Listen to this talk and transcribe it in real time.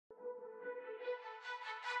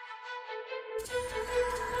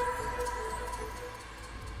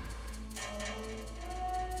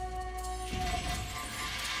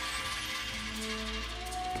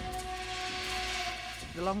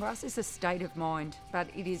The long grass is a state of mind, but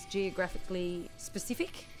it is geographically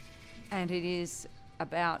specific, and it is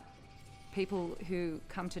about people who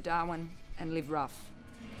come to Darwin and live rough.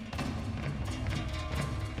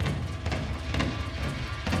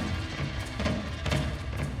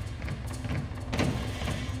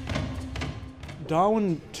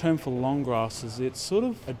 Darwin term for long grasses, it's sort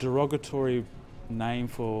of a derogatory name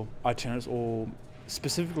for itinerants or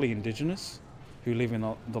specifically Indigenous who live in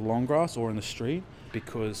the long grass or in the street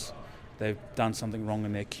because they've done something wrong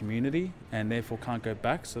in their community and therefore can't go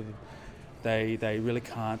back, so they really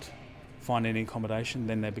can't find any accommodation.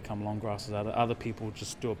 Then they become long grasses. Other people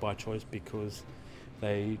just do it by choice because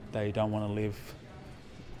they don't want to live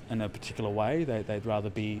in a particular way. They'd rather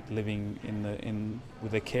be living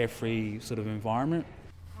with a carefree sort of environment.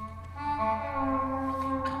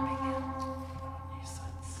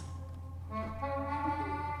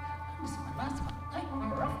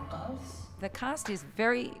 The cast is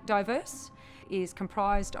very diverse, is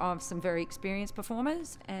comprised of some very experienced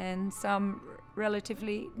performers and some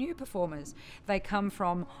relatively new performers. They come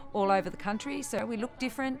from all over the country, so we look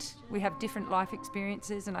different, we have different life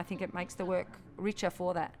experiences, and I think it makes the work richer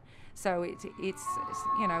for that. So it's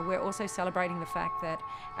you know, we're also celebrating the fact that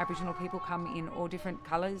Aboriginal people come in all different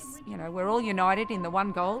colours. You know, we're all united in the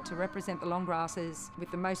one goal to represent the long grasses with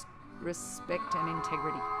the most respect and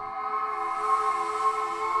integrity.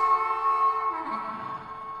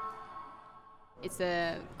 It's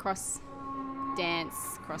a cross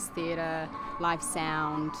dance, cross theatre, live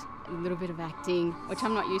sound, a little bit of acting, which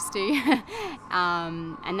I'm not used to.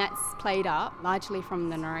 And that's played up largely from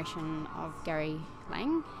the narration of Gary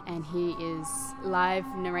Lang, and he is live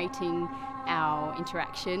narrating our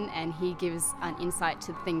interaction, and he gives an insight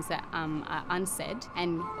to things that are unsaid,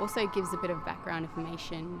 and also gives a bit of background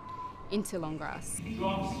information into long grass.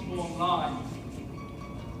 Drops form lines,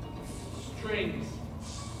 strings,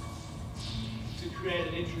 to create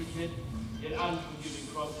an intricate yet unforgiving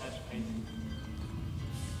crosshatch painting.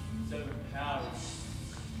 Instead of empowering,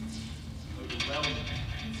 overwhelming.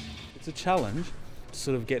 It's a challenge to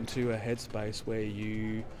sort of get into a headspace where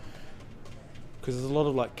because there's a lot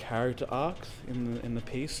of like character arcs in the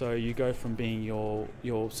piece, so you go from being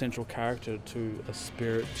your central character to a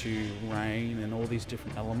spirit to rain and all these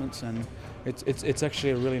different elements, and it's actually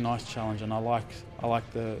a really nice challenge, and I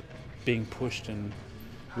like the being pushed, and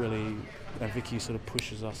really Vicki sort of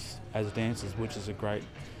pushes us as dancers, which is a great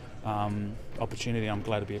opportunity. I'm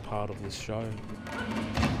glad to be a part of this show.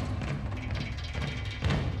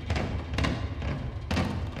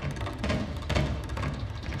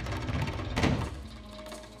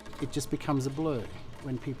 It just becomes a blur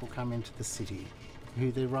when people come into the city,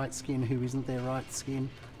 who their right skin, who isn't their right skin,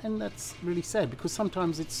 and that's really sad because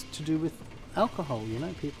sometimes it's to do with alcohol, you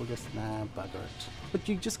know, people just, nah, bugger it. But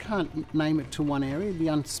you just can't name it to one area, the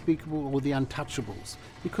unspeakable or the untouchables,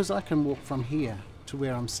 because I can walk from here to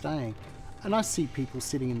where I'm staying and I see people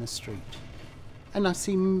sitting in the street and I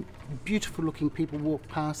see beautiful looking people walk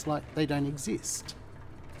past like they don't exist,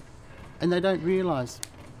 and they don't realise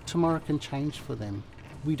tomorrow can change for them.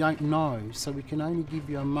 We don't know, so we can only give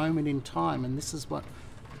you a moment in time, and this is what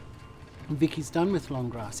Vicki's done with long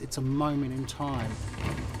grass. It's a moment in time.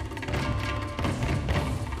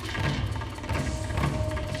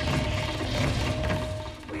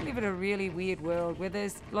 We live in a really weird world where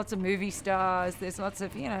there's lots of movie stars, there's lots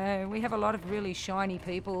of, you know, we have a lot of really shiny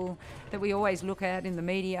people that we always look at in the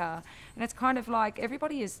media, and it's kind of like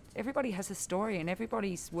everybody has a story and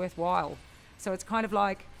everybody's worthwhile. So it's kind of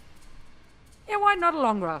like, yeah, why not a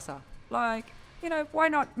long grasser? Like, you know, why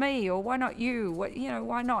not me, or why not you? You know,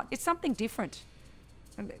 why not? It's something different.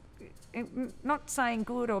 And not saying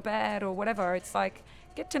good or bad or whatever. It's like,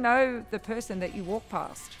 get to know the person that you walk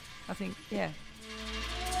past. I think, yeah.